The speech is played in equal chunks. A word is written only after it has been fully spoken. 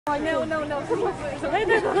No. Let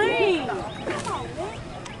it clean.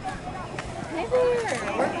 Hey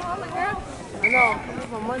there. Work hard, girl. I know. Come with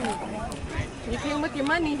my money. You came with your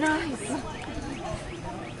money, nice.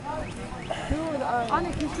 Dude,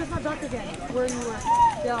 Anna, can you switch my doctor again? Where you were?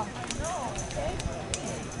 Yeah.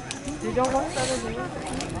 You don't want that as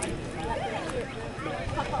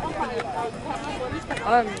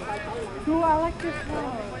Dude, I like this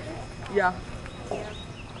one. Yeah.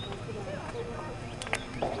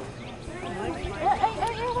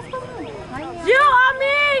 Hey, what's going on? You,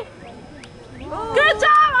 Ami! Good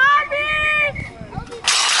job, Ami!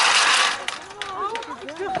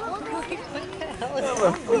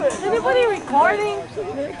 Anybody recording?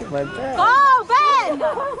 Go, Ben!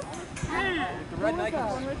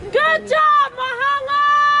 Good job, Mahanga!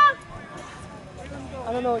 I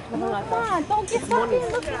don't know which Mahanga. Come on, don't get fucking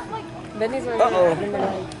look like Benny's right here.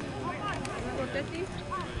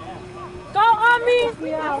 Go, Ami!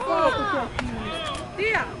 Yeah,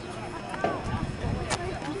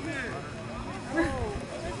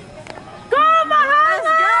 go, Mahanga! Let's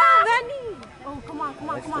go, Benny! Oh, come on.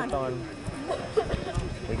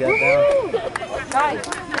 We got down. Guys,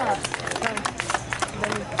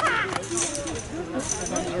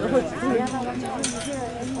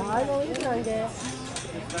 I know you're trying to get.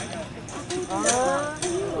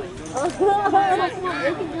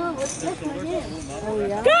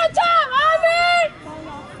 Good job, Ami!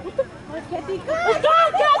 Let's go,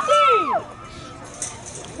 Cassie!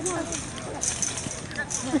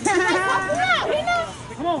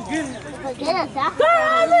 Come on, get it. Get it, Zach. Go,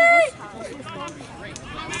 Ami!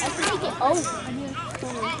 Let's take it.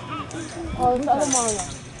 Oh, the other manga.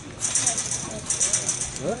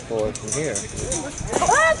 Look for it from here.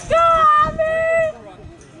 Let's go, Ami!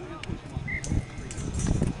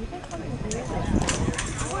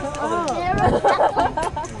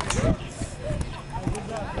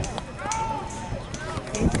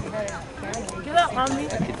 Get up, Ami. I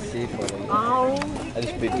can see for you. Oh. I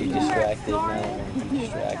just be distracted now. I'm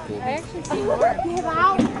distracted. I actually see more. Get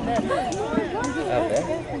out. Okay.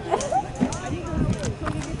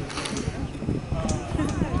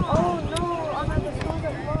 Oh no, I'm at the store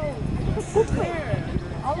that's closed. Where?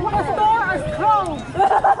 The store is closed.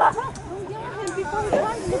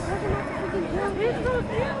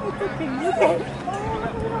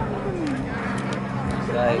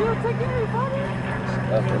 Like,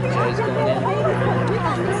 stuff with the chase going in.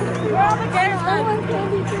 Where are the games at?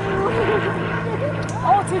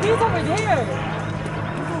 Oh, TV's over there.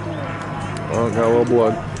 Oh, got a little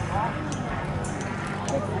blood.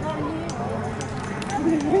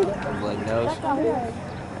 Blood nose.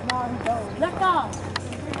 Let go.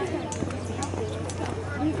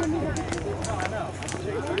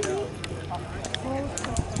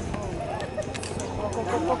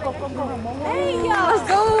 Hey, y'all,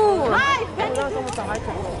 go. Hi, Benny.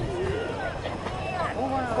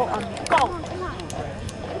 Go, go.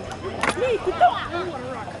 Ni, tu toa.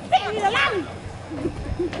 Benny la lan.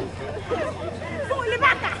 Soy le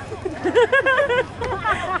vaca.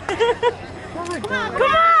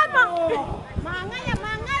 Come on. Mangaya.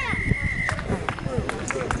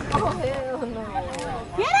 Oh, hell no.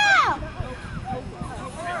 Get out.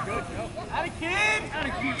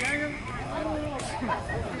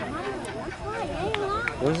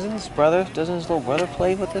 Doesn't his little brother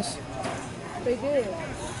play with this? They did.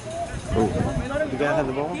 Who? You gotta have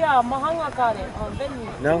the ball? Yeah, Mahanga got it on Benny.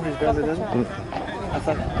 No, his brother doesn't? I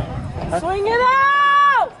thought... Swing it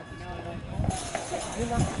out!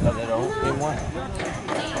 No, they don't anymore.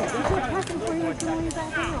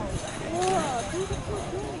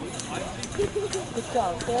 Good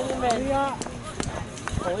job. Stay on your man.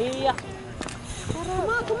 Oh, yeah.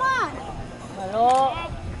 Come on. Hello.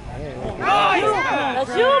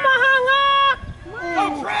 That's you, Mahanga!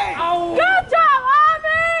 Good job,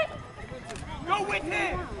 Ami! Go with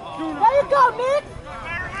him! There you go, Nick!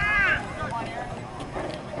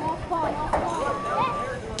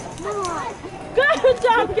 Good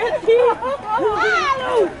job, Getty!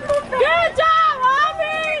 Good job, Ami!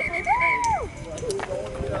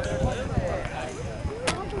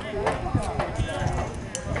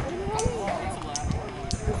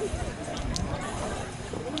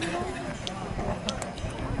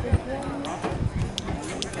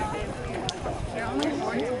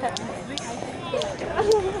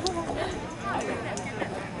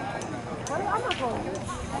 I'm not going.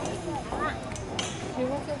 She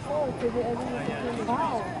went so forward to the other one.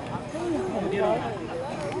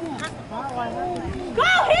 Go,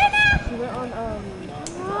 Hannah! She went on,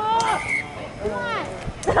 Come on.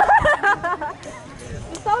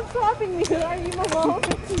 Stop slapping me. Are you alone?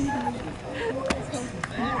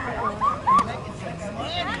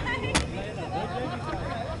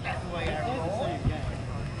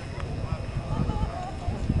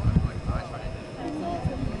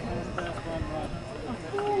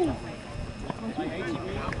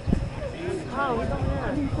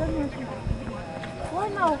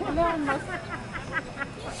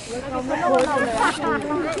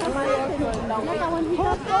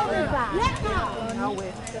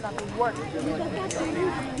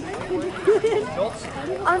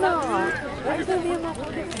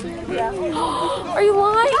 Are you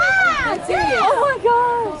lying? I'm serious. Oh my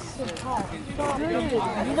gosh.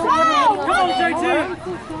 Come on, JT!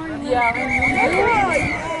 Yeah.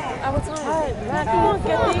 What time? Come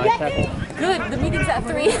on, Kathy. Good. The meeting's at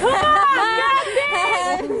 3.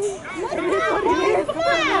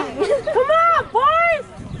 Come on, boys!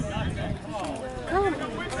 Come.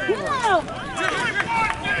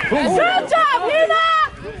 Good job, Hina!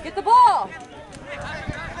 Get the ball.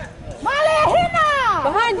 Mali, Hina!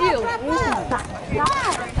 Behind you.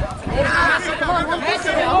 Come on, one pitch.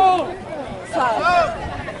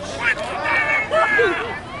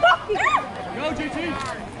 Go, JT!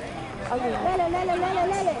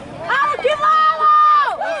 Lele. Oh, give on!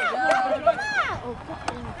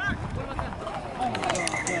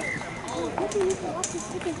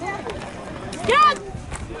 Good!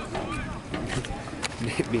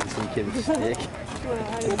 Being some kid's stick.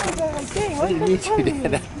 What do you mean,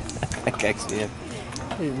 Dad? I actually am.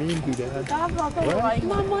 What do you mean, Dad? Come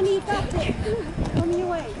on, Moni, got it. On your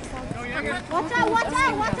way. Watch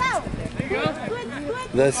out. Good.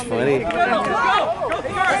 That's funny. Let's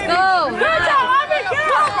go! Good job, Abby, go!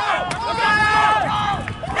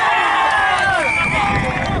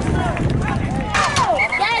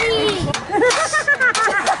 Daddy!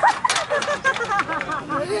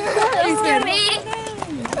 Excuse me.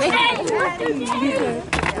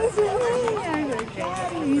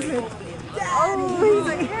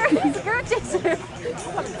 He's a girl chaser.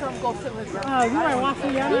 Oh, you might want to see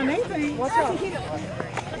Yana and Nathan. Watch out.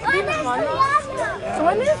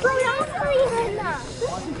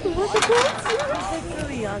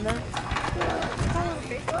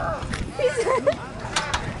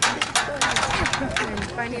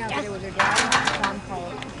 Finding out that it was her dad. Mom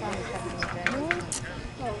called.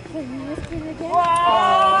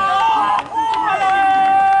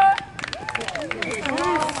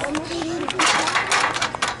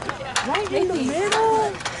 Right in the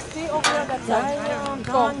middle. Stay over there. That's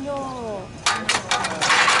Daniel.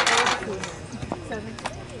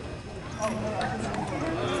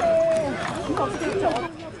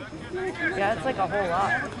 Yeah, it's like a whole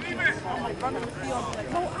lot.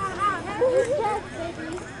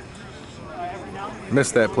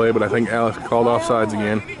 Missed that play, but I think Alex called offsides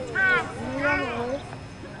again.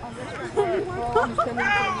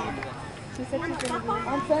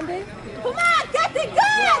 On Sunday? Come on, Kathy, go!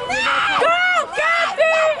 Go,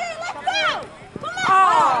 Kathy! Let's go! Come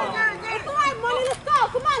on! Come on, Money, let's go!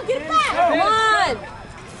 Come on, get it back! Come on!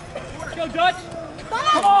 Let's go, Dutch! Come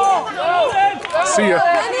Come on! on! See ya.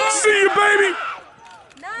 See ya, baby.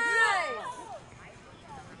 Nice!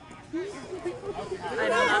 I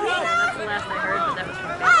know, that's the last I heard, but that was from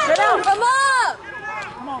Sit down! Come up!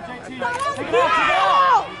 Come on, JT! Come on, Take it go!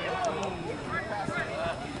 out!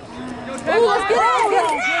 Ooh, let's get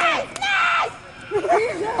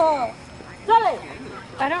it!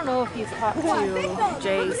 I don't know if he's talked to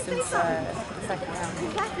Jay since the second round.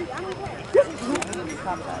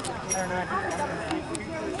 I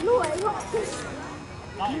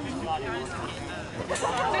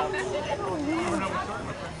don't know.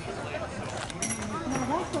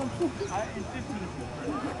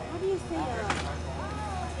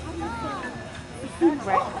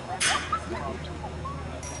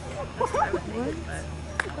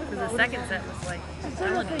 Because the second set was like,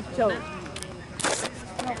 Joke.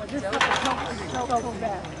 No, but this is a so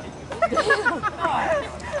bad.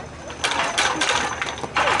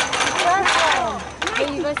 hey,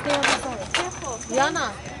 you guys stay on this side. Yana,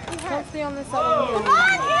 don't stay on this side. Come on,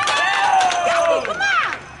 Kathy, come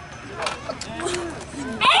on!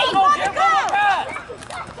 Hey, you want to go?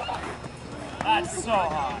 That's so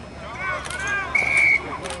hot.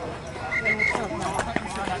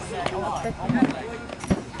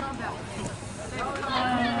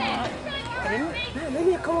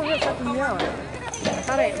 Maybe come over here so I can yell. I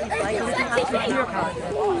thought I at least liked it.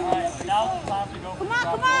 Now it's time to go. Come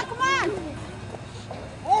on!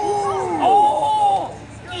 Oh!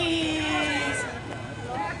 Squeeze!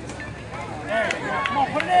 There you go. Come on,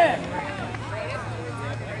 put it in.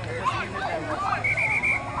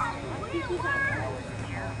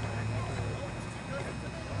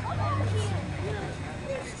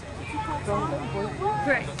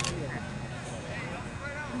 Right.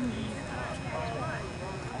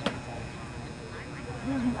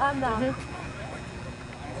 I'm not.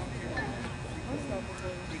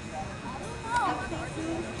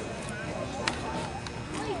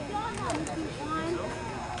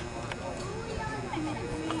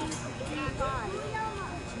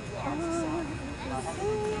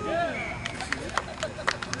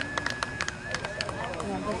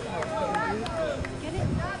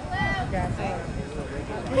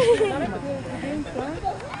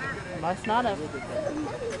 Must not have.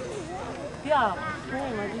 Yeah.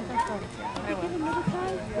 Hey, my defense coach. I will.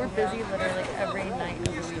 We're busy literally every night of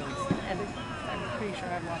the week, and I'm pretty sure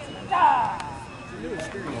I've lost them.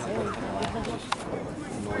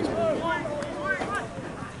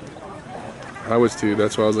 I was too.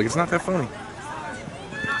 That's why I was like, it's not that funny.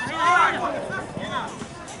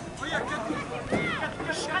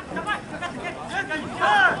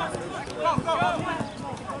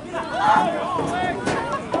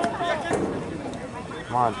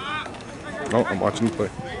 Come on. No, I'm watching you play.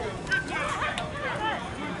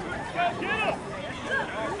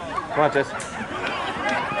 Come on, Jess.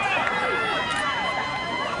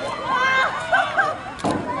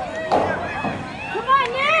 Come on,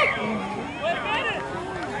 Nick!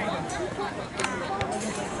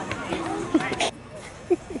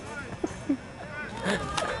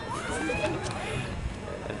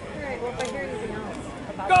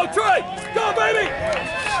 Go, Trey! Go, baby!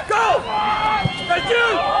 Go! Thank you!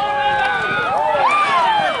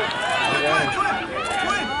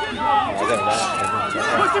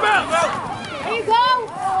 Push him out! There you go!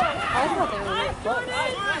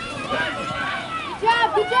 Good job,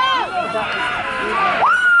 good job!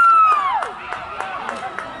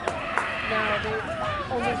 No, they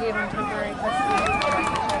only gave him temporary custody.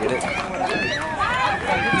 Get it?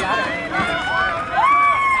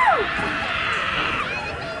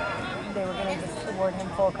 They were going to just award him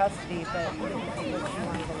full custody, but he didn't think he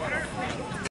wanted to